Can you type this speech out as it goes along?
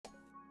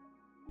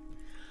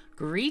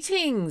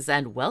Greetings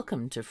and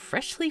welcome to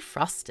Freshly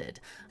Frosted.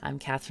 I'm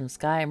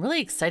KatherineOfSky. I'm really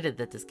excited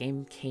that this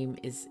game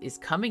is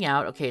coming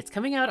out. Okay, it's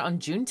coming out on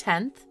June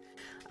 10th.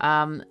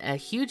 A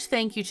huge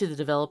thank you to the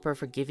developer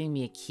for giving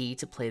me a key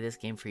to play this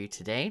game for you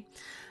today.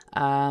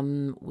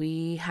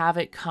 We have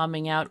it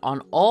coming out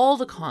on all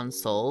the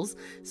consoles,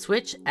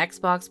 Switch,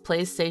 Xbox,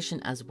 PlayStation,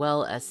 as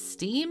well as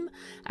Steam,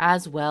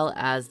 as well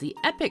as the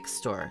Epic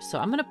Store. So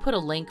I'm going to put a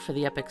link for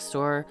the Epic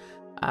Store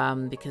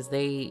because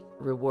they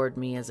reward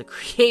me as a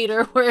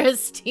creator,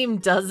 whereas Steam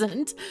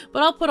doesn't.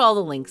 But I'll put all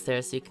the links there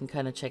so you can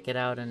kind of check it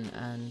out and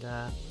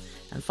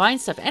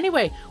find stuff.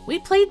 Anyway, we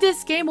played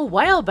this game a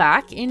while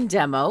back in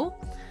demo.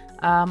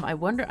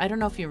 I don't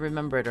know if you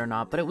remember it or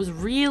not, but it was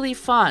really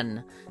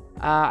fun.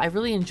 I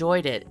really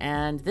enjoyed it.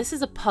 And this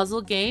is a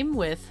puzzle game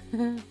with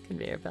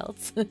conveyor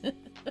belts.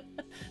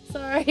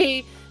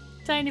 Sorry,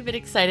 tiny bit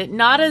excited.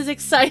 Not as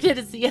excited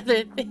as the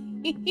other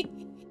thing.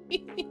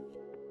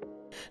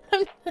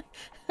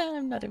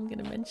 I'm not even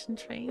gonna mention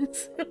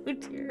trains. Oh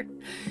dear.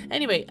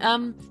 Anyway,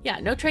 yeah,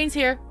 no trains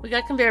here. We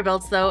got conveyor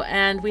belts though,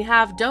 and we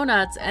have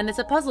donuts, and it's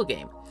a puzzle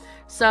game.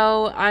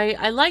 So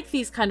I like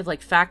these kind of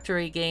like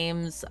factory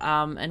games,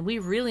 and we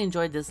really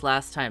enjoyed this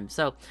last time.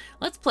 So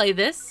let's play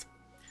this.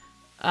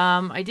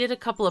 I did a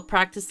couple of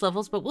practice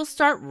levels, but we'll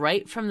start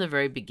right from the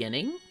very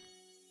beginning.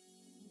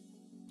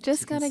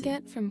 Just gotta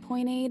get from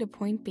point A to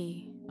point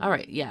B. All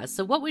right, yeah.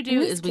 So what we do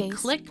is we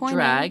click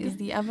drag is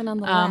the oven on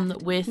the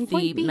left, with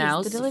the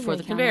mouse for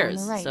the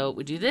conveyors. Right. So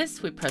we do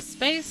this, we press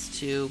space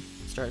to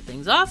start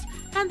things off,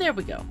 and there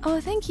we go. Oh,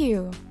 thank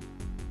you.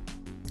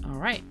 All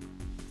right.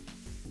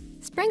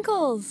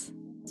 Sprinkles.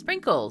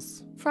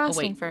 Sprinkles.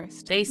 Frosting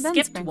first. They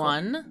skipped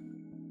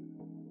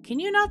one. Can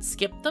you not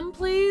skip them,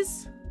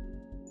 please?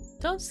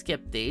 Don't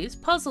skip these.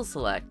 Puzzle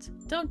select.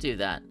 Don't do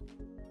that.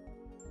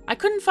 I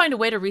couldn't find a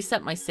way to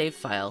reset my save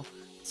file,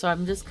 so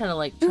I'm just kind of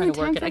like trying to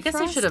work it. I guess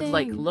I should have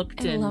like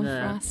looked in the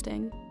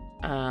frosting.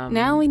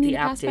 Now we need to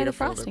pass by the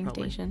folder, frosting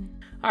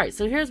station. All right,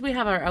 so we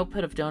have our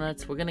output of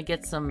donuts. We're gonna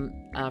get some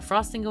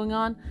frosting going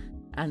on,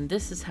 and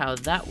this is how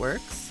that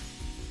works.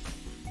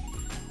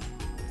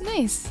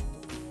 Nice.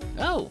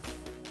 Oh,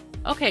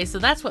 okay. So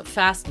that's what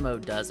fast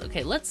mode does.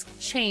 Okay, let's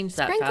change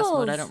that fast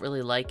mode. I don't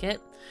really like it,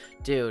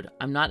 dude.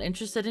 I'm not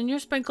interested in your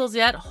sprinkles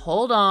yet.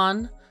 Hold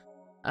on.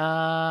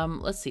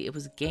 Let's see. It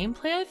was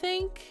gameplay, I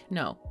think.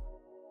 No.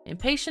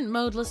 Impatient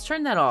mode, let's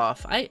turn that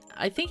off. I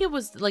think it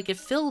was like it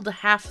filled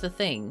half the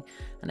thing,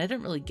 and I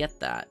didn't really get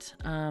that.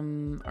 All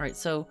right,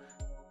 so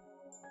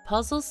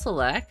puzzle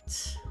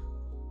select.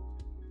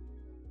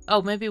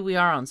 Oh, maybe we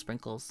are on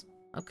sprinkles.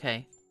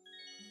 Okay.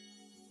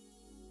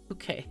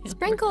 Okay.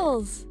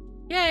 Sprinkles.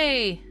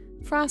 Yay!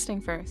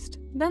 Frosting first,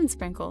 then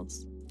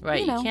sprinkles.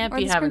 Right, you can't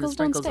be having the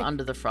sprinkles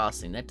under the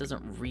frosting. That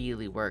doesn't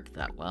really work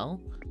that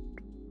well.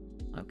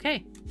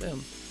 Okay,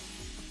 boom.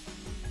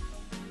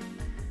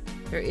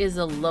 There is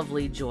a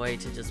lovely joy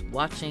to just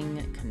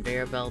watching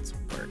conveyor belts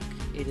work.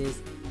 It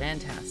is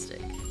fantastic.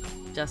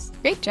 Just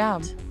great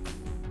job.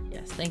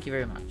 Yes, thank you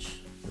very much.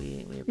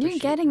 We appreciate You're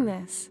getting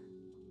this.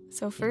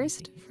 So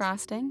first,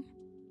 frosting,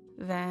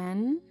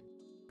 then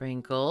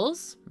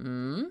sprinkles.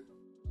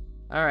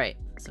 All right,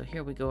 so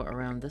here we go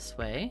around this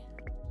way.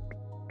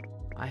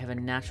 I have a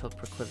natural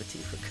proclivity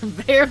for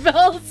conveyor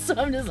belts, so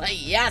I'm just like,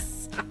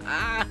 yes!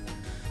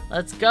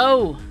 Let's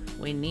go!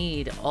 We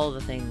need all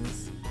the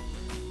things.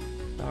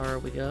 There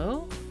we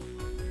go.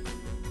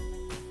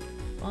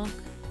 Bonk.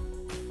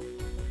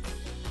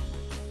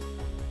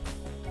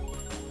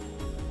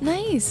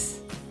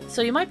 Nice.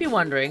 So you might be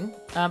wondering,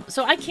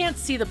 so I can't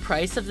see the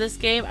price of this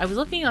game. I was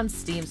looking on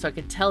Steam so I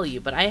could tell you,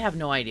 but I have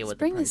no idea what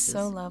the price is.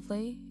 Spring is so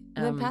lovely.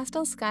 The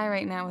pastel sky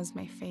right now is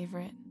my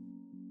favorite.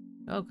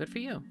 Oh, good for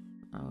you.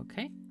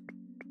 Okay.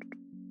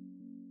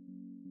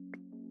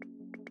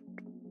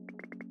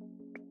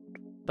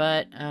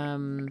 But,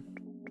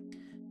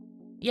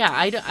 yeah,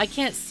 I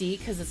can't see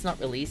because it's not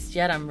released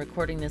yet. I'm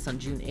recording this on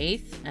June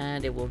 8th,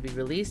 and it will be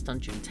released on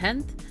June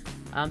 10th.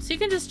 So you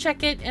can just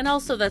check it, and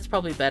also that's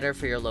probably better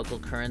for your local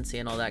currency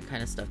and all that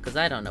kind of stuff, because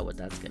I don't know what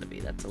that's going to be.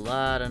 That's a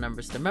lot of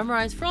numbers to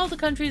memorize for all the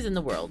countries in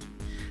the world.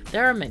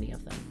 There are many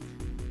of them.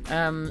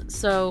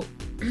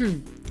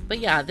 But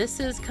yeah, this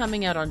is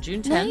coming out on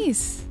June 10th.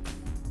 Nice.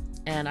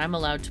 And I'm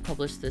allowed to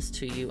publish this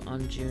to you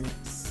on June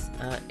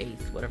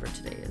 8th, whatever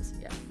today is.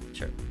 Yeah,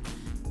 sure.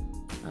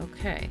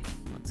 Okay,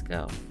 let's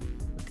go.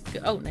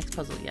 Oh, next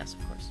puzzle. Yes,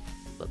 of course.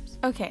 Whoops.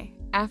 Okay,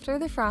 after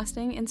the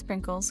frosting and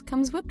sprinkles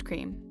comes whipped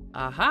cream.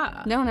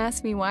 Aha! Don't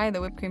ask me why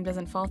the whipped cream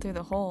doesn't fall through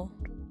the hole.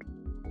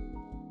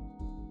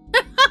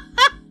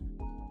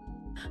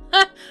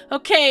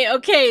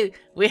 Okay.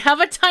 We have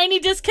a tiny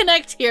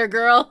disconnect here,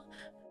 girl.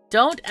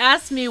 Don't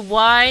ask me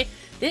why.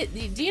 Do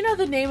you know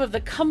the name of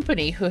the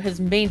company who has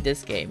made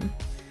this game?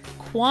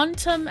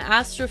 Quantum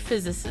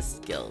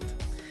Astrophysicists Guild.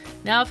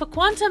 Now, if a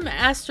quantum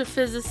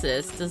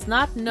astrophysicist does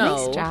not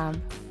know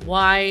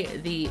why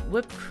the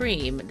whipped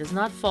cream does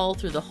not fall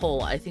through the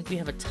hole, I think we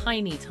have a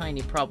tiny,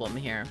 tiny problem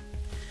here.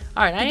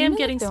 All right, I am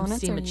getting some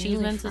Steam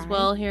achievements as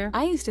well here.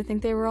 I used to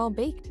think they were all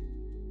baked.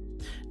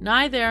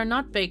 No, they are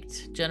not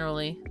baked,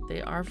 generally.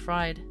 They are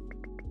fried.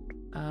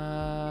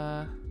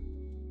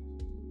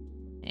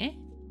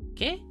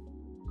 Okay.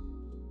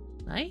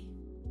 Nice.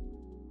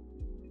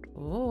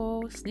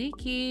 Oh,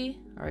 sneaky.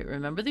 All right,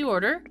 remember the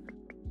order.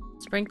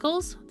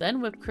 Sprinkles,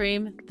 then whipped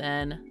cream,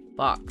 then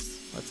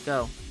box. Let's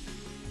go.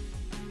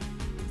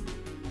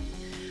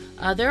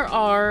 There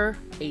are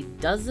a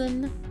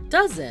dozen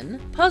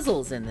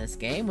puzzles in this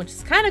game, which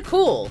is kind of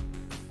cool.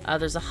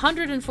 There's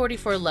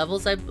 144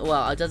 levels.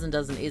 Well, a dozen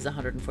is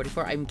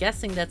 144. I'm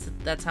guessing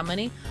that's how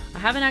many. I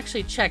haven't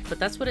actually checked, but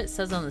that's what it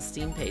says on the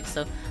Steam page.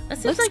 So that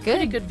seems like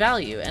pretty good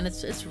value, and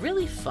it's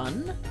really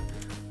fun.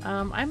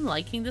 I'm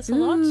liking this a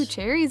lot. Ooh,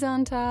 cherries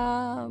on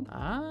top.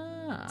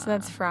 Ah. So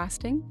that's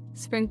frosting,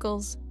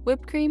 sprinkles,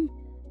 whipped cream,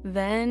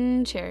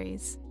 then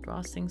cherries.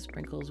 Frosting,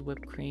 sprinkles,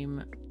 whipped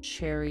cream,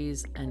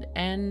 cherries, and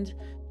end.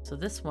 So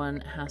this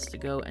one has to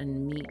go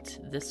and meet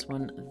this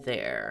one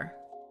there.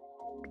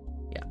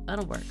 Yeah,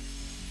 that'll work.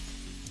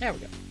 There we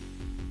go.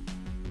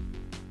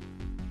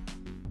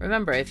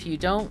 Remember, if you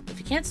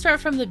can't start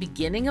from the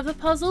beginning of the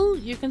puzzle,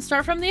 you can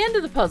start from the end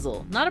of the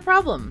puzzle. Not a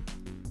problem.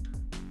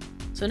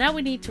 So now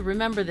we need to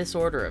remember this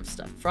order of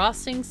stuff.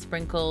 Frosting,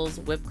 sprinkles,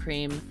 whipped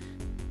cream,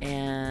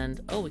 and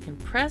oh, we can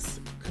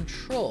press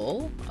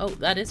control. Oh,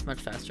 that is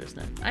much faster, isn't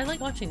it? I like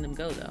watching them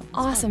go though. It's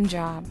awesome fun.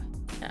 Job.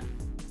 Yeah,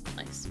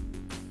 nice.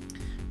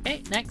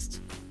 Okay,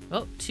 next.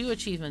 Oh, 2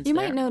 achievements. You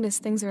might notice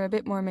things are a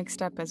bit more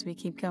mixed up as we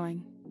keep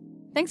going.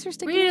 Thanks for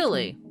sticking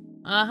Really?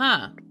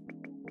 Uh-huh.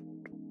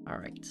 All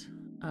right.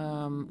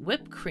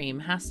 Whipped cream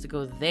has to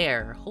go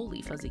there.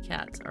 Holy fuzzy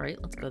cats. All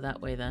right, let's go that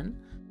way then.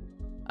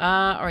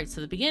 All right,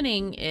 so the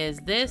beginning is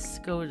this.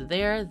 Go to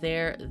there,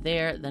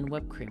 then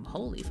whipped cream.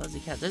 Holy fuzzy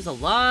cat. There's a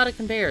lot of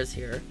conveyors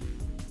here.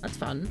 That's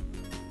fun.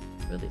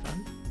 Really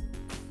fun.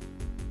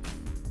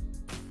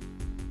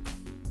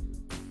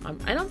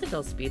 I don't think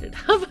I'll speed it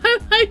up.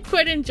 I'm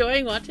quite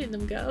enjoying watching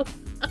them go.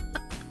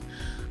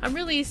 I'm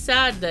really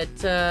sad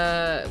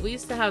that we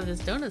used to have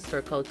this donut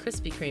store called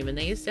Krispy Kreme, and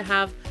they used to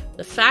have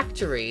the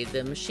factory,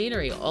 the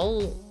machinery,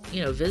 all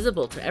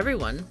visible to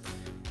everyone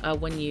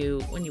when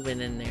you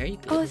went in there.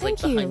 It was like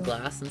behind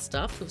glass and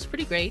stuff. It was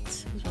pretty great.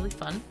 It was really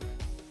fun.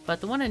 But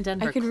the one in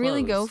Denver I could closed.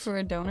 really go for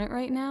a donut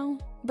right now,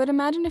 but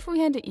imagine if we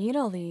had to eat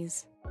all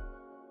these.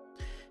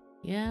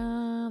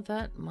 Yeah,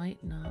 that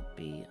might not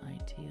be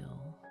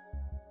ideal.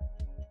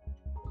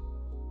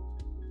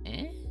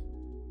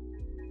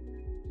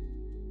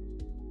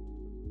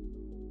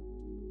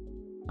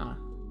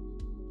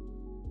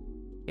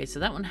 Okay, so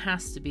that one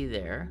has to be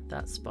there,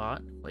 that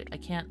spot. Wait, I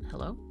can't.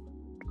 Hello?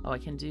 Oh, I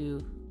can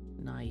do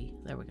nai.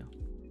 There we go.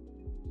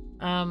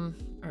 All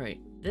right.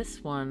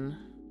 This one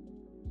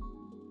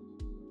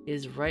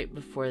is right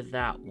before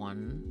that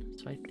one,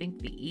 so I think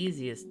the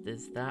easiest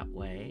is that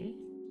way.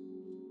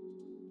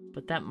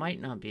 But that might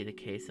not be the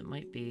case. It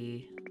might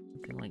be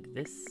something like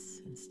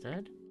this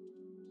instead.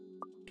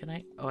 Can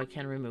I? Oh, I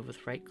can remove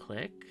with right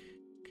click.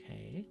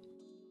 Okay.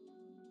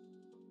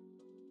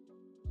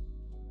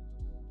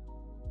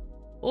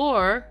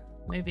 Or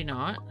maybe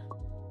not.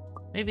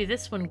 Maybe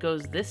this one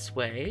goes this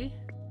way,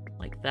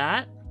 like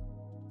that.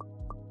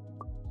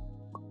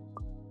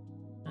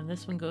 And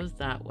this one goes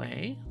that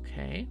way.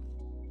 Okay.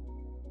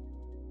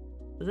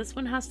 So this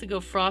one has to go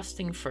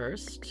frosting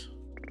first.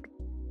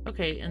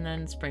 Okay, and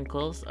then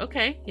sprinkles.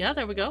 Okay, yeah,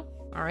 there we go.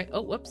 All right.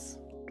 Oh, whoops.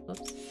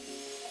 Whoops.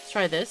 Let's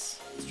try this.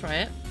 Let's try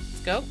it.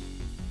 Let's go.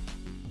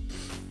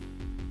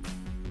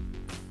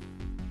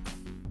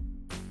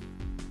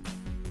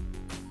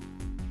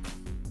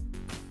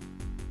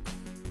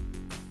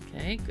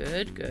 Okay,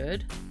 good,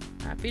 good.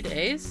 Happy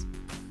days.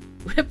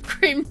 Whipped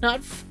cream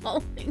not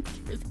falling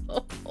through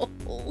the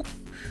hole.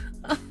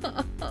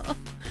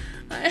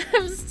 I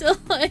am still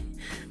like...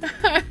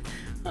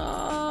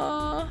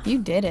 oh. You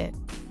did it.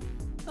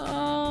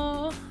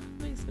 Oh,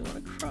 makes me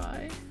want to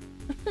cry.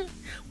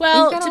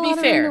 Well, We've got to a be lot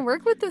of fair, room to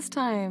work with this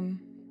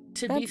time.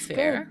 to That's be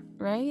fair,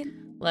 good, right?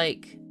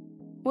 like,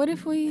 What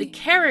if we? the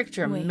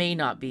character Wait. may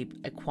not be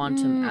a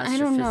quantum I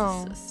don't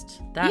know.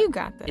 astrophysicist. That You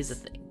got this. is a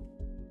thing.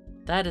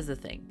 That is a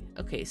thing.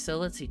 Okay, so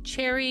let's see.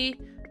 Cherry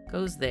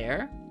goes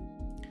there.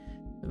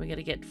 Then we got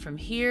to get from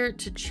here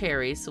to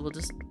cherry, so we'll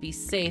just be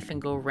safe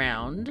and go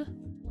round.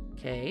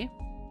 Okay.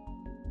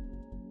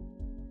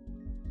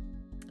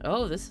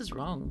 Oh, this is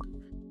wrong.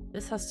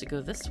 This has to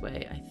go this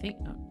way, I think.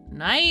 Oh,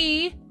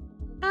 Nai!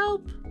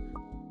 Help!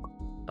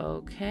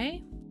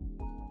 Okay.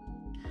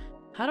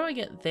 How do I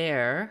get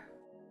there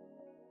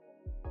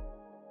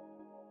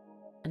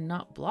and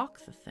not block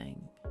the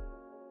thing?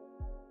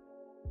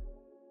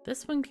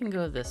 This one can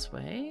go this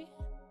way.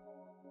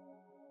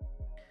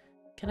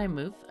 Can I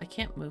move? I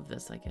can't move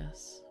this, I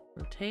guess.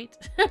 Rotate?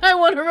 I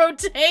want to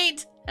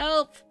rotate!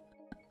 Help!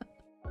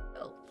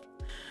 Help.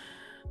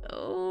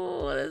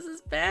 Oh, this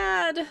is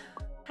bad.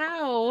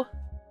 How?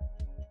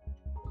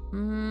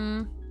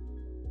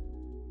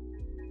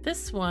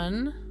 This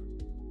one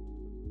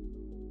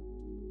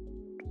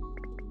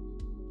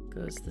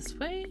goes this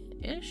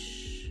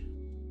way-ish.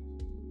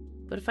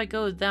 But if I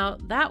go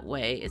that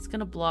way, it's going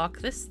to block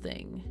this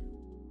thing.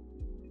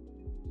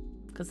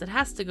 Because it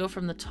has to go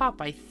from the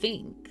top, I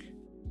think.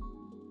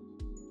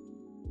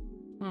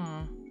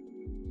 Huh.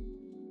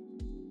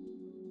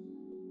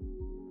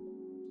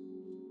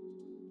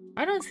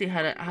 I don't see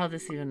how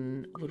this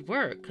even would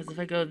work, because if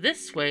I go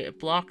this way, it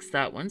blocks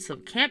that one, so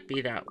it can't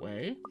be that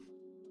way.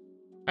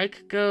 I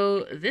could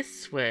go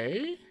this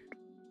way,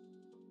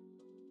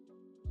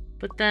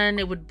 but then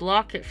it would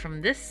block it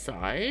from this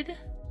side.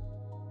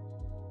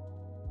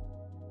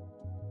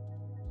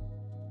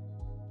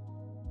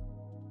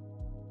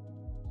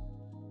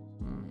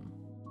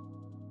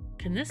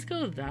 Can this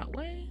go that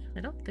way?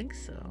 I don't think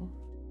so.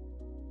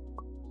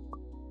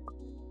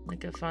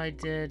 Like if I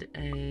did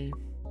a...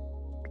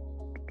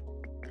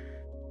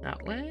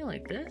 that way,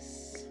 like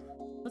this?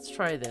 Let's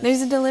try this.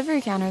 There's a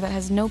delivery counter that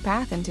has no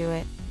path into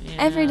it. Yeah.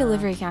 Every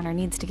delivery counter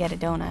needs to get a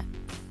donut.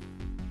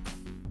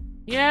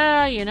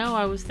 Yeah, you know,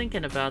 I was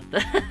thinking about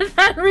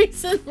that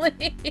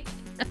recently.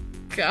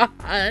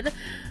 God.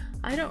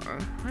 I don't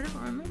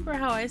remember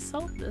how I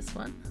solved this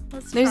one.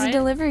 Let's There's try a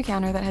delivery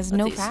counter that has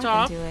no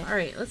path into it. All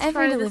right, let's Every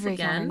try this delivery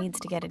again. counter needs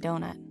to get a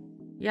donut.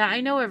 Yeah,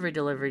 I know every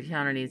delivery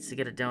counter needs to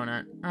get a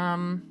donut.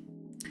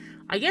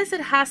 I guess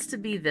it has to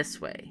be this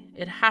way.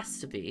 It has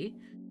to be.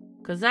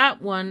 Because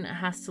that one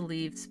has to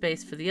leave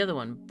space for the other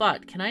one.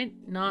 But can I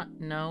not?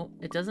 No,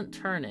 it doesn't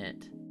turn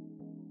it.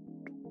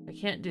 I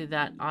can't do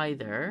that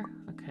either.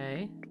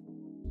 Okay.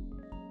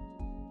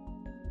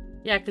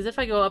 Yeah, because if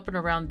I go up and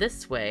around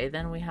this way,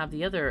 then we have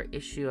the other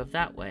issue of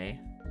that way.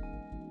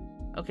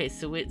 Okay,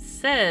 so it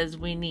says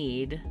we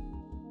need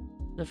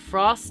the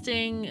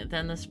frosting,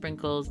 then the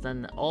sprinkles,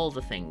 then all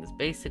the things.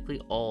 Basically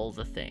all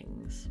the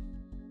things.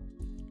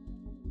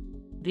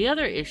 The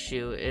other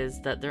issue is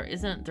that there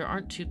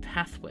aren't two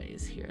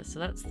pathways here. So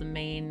that's the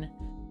main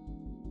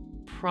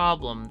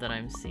problem that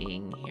I'm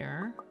seeing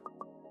here.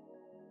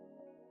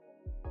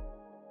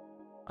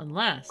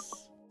 Unless.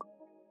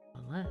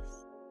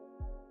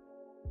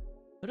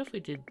 What if we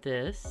did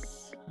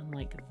this and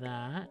like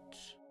that?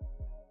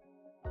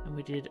 And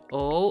we did,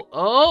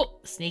 oh,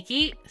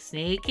 sneaky,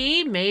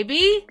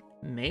 maybe.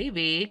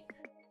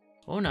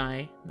 Oh,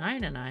 nine.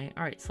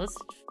 All right, so let's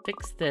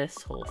fix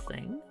this whole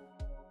thing.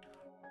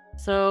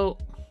 So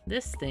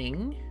this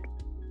thing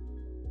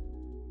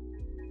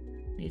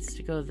needs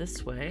to go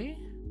this way.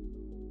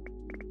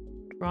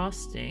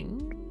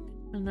 Frosting,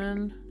 and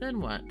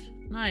then what?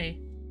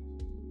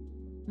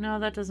 No,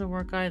 that doesn't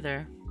work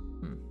either.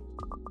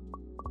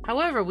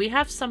 However, we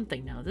have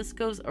something now. This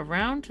goes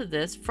around to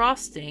this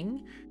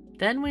frosting.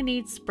 Then we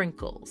need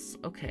sprinkles.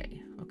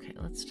 Okay,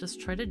 let's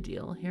just try to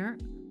deal here.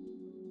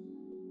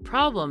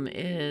 Problem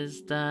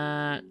is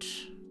that,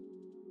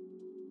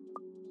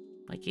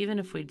 like, even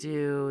if we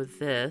do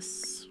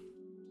this,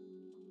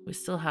 we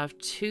still have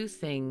two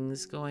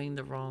things going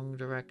the wrong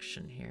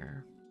direction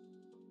here.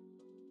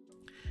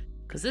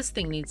 Because this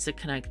thing needs to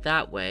connect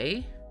that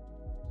way.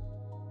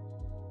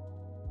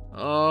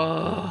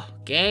 Oh,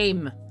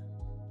 game.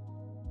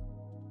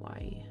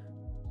 Why?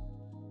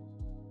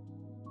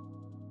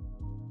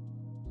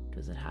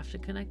 Does it have to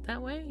connect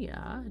that way?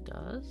 Yeah, it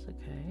does.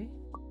 Okay.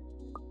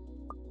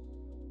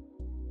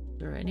 Is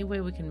there any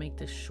way we can make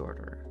this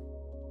shorter?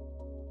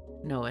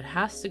 No, it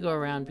has to go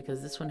around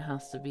because this one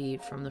has to be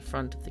from the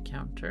front of the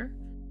counter.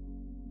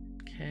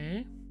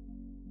 Okay.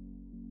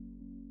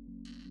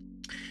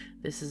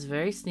 This is a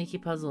very sneaky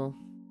puzzle.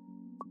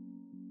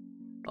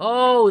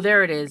 Oh,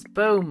 there it is.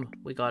 Boom.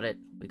 We got it.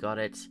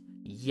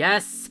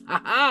 Yes.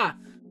 Haha.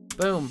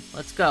 Boom.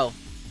 Let's go.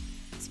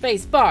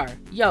 Space bar.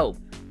 Yo.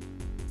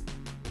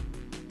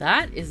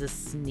 That is a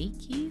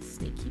sneaky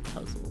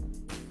puzzle.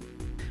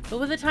 But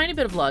with a tiny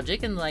bit of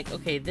logic and like,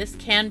 okay, this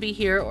can be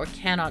here or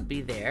cannot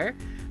be there.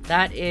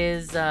 That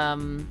is,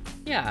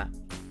 yeah.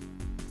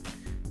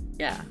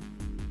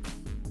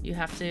 You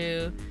have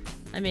to,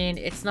 I mean,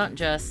 it's not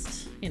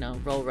just, you know,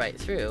 roll right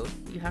through.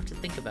 You have to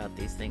think about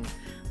these things.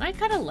 And I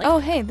kind of like... Oh,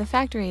 hey, the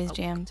factory is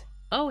jammed.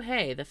 Oh,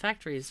 hey, the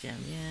factory is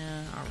jammed.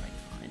 Yeah, all right,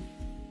 fine.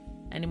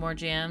 Any more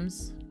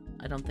jams?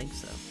 I don't think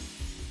so.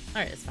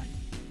 All right, it's fine.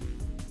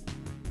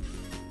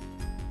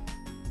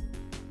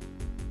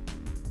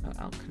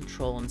 I'll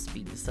control and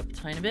speed this up a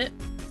tiny bit.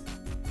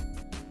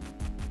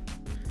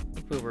 I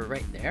think we were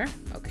right there.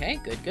 Okay,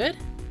 good.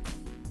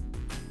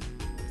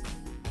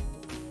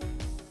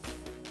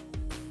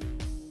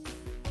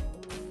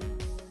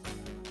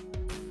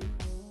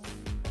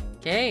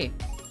 Okay.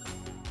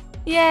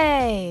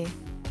 Yay!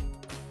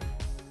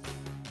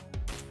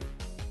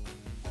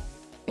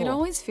 It Cool.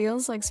 always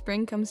feels like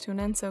spring comes to an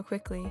end so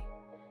quickly.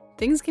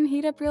 Things can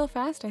heat up real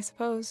fast, I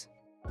suppose.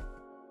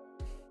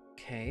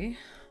 Okay.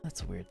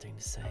 That's a weird thing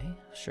to say.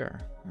 Sure.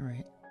 All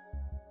right.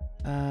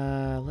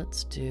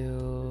 Let's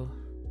do...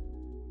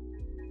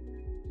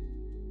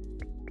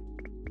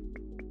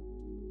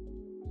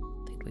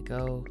 I think we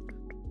go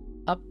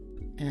up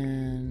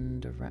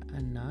and around.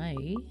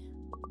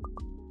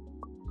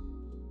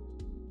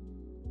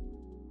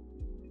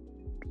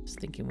 Just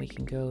thinking we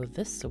can go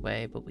this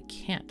way, but we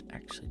can't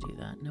actually do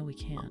that. No, we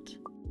can't.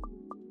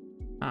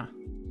 Ah.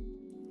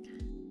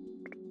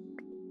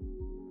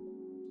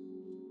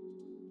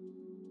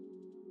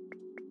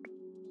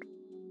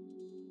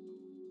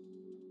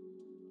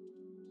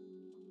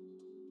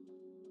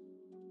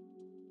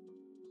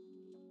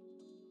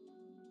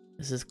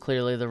 This is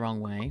clearly the wrong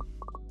way,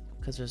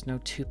 because there's no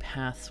two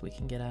paths we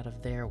can get out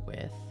of there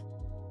with.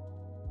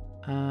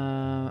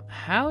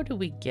 How do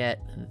we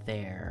get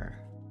there?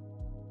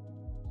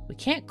 We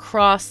can't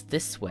cross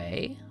this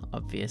way,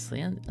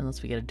 obviously,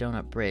 unless we get a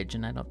donut bridge,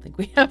 and I don't think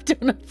we have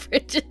donut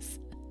bridges.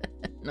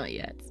 Not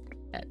yet.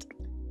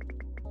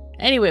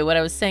 Anyway, what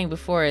I was saying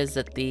before is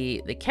that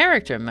the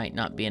character might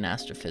not be an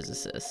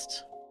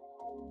astrophysicist.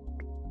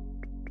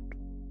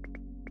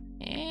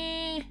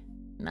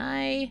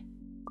 Nah.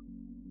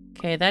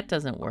 Okay, that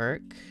doesn't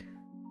work.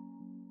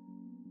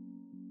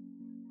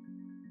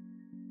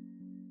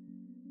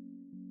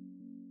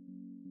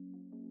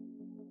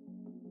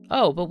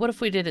 Oh, but what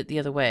if we did it the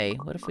other way?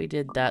 What if we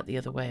did that the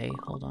other way?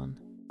 Hold on.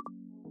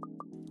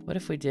 What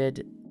if we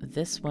did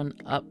this one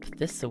up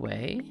this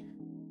way?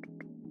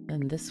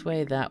 Then this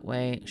way, that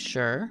way.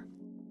 Sure.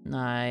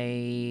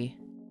 That's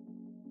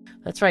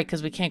right,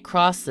 because we can't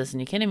cross this,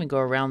 and you can't even go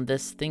around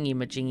this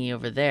thingy-majingy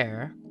over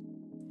there.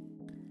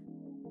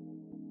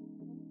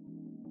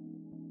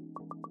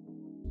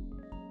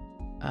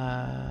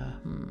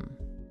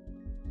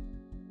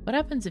 What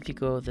happens if you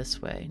go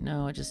this way?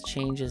 No, it just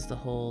changes the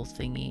whole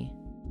thingy.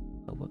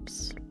 Oh,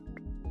 whoops.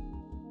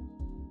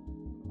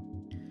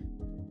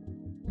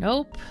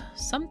 Nope.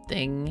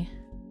 Something.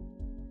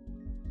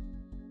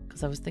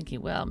 Because I was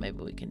thinking, well,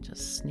 maybe we can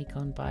just sneak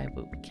on by,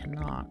 but we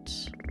cannot.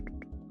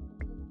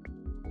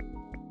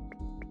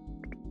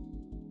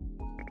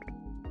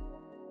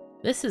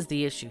 This is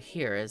the issue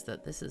here, is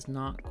that this is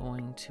not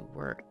going to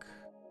work.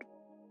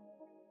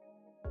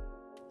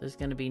 There's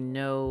going to be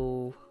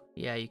no...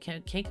 Yeah, you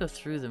can't go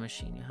through the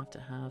machine. You have to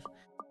have...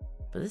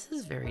 But this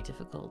is very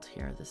difficult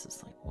here. This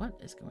is like, what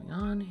is going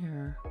on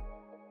here?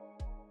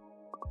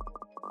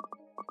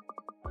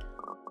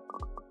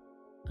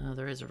 Oh,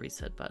 there is a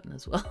reset button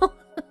as well.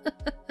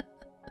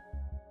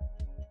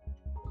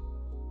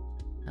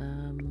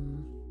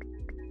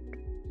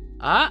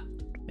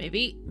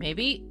 Maybe.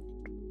 Maybe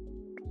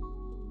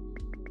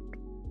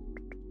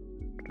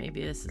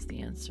this is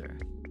the answer.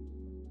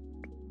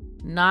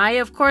 Nye,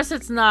 of course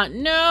it's not.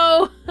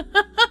 No!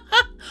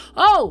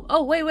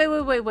 Oh,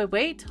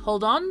 wait.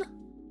 Hold on.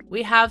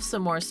 We have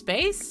some more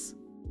space.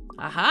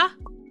 Aha.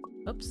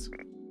 Oops.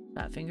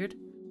 Fat fingered.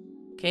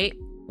 Okay,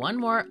 one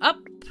more up.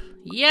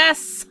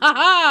 Yes!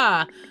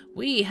 Haha!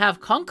 We have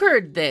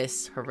conquered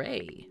this.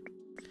 Hooray.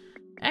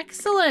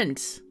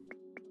 Excellent.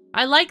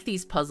 I like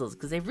these puzzles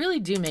because they really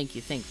do make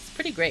you think. It's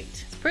pretty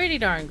great. It's pretty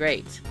darn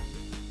great.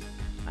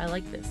 I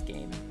like this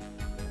game.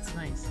 It's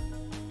nice.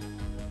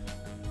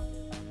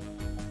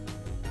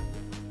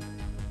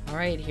 All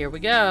right, here we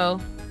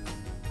go.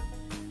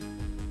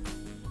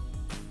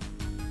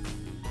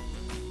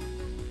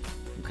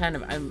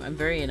 I'm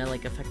very in a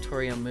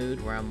Factorio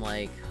mood where I'm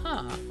like,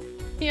 huh,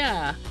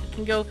 yeah, I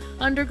can go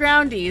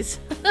undergroundies,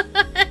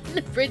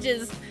 and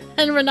bridges,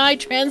 and Renai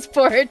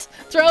transport,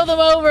 throw them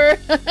over.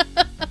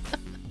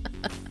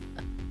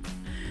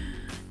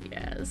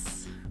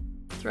 Yes,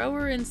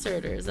 thrower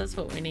inserters, that's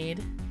what we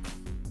need.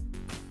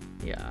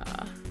 Yeah.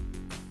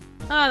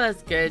 Oh,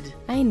 that's good.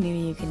 I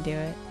knew you can do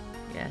it.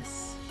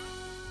 Yes.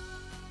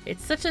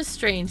 It's such a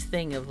strange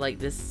thing of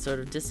this sort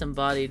of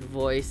disembodied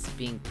voice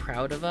being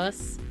proud of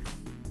us.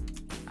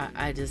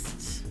 I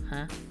just,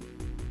 huh?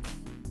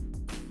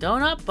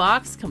 Donut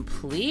box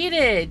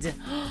completed.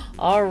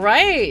 All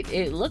right,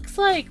 it looks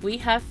like we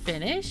have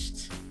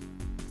finished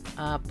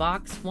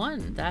box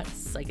 1.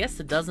 That's, I guess,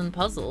 a dozen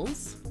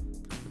puzzles.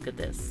 Look at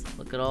this.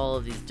 Look at all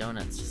of these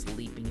donuts just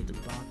leaping into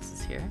the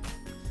boxes here.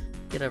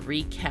 Get a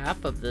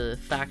recap of the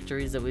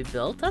factories that we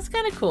built. That's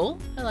kind of cool.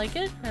 I like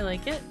it. I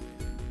like it.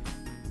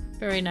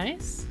 Very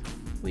nice.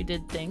 We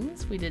did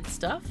things. We did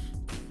stuff.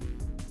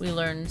 We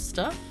learned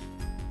stuff.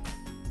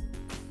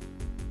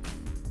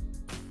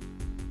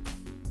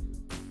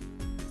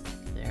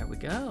 There we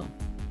go.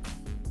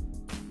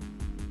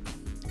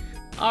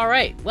 All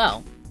right,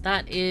 well,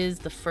 that is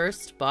the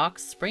first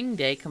box, Spring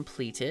Day,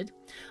 completed.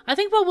 I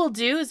think what we'll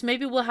do is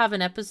maybe we'll have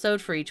an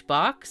episode for each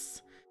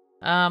box.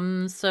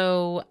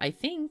 So I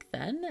think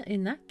then,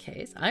 in that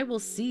case, I will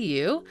see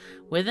you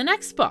with the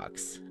next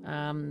box.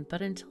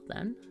 But until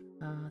then,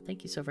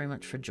 thank you so very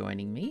much for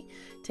joining me.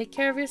 Take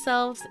care of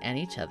yourselves and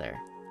each other,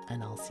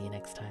 and I'll see you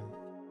next time.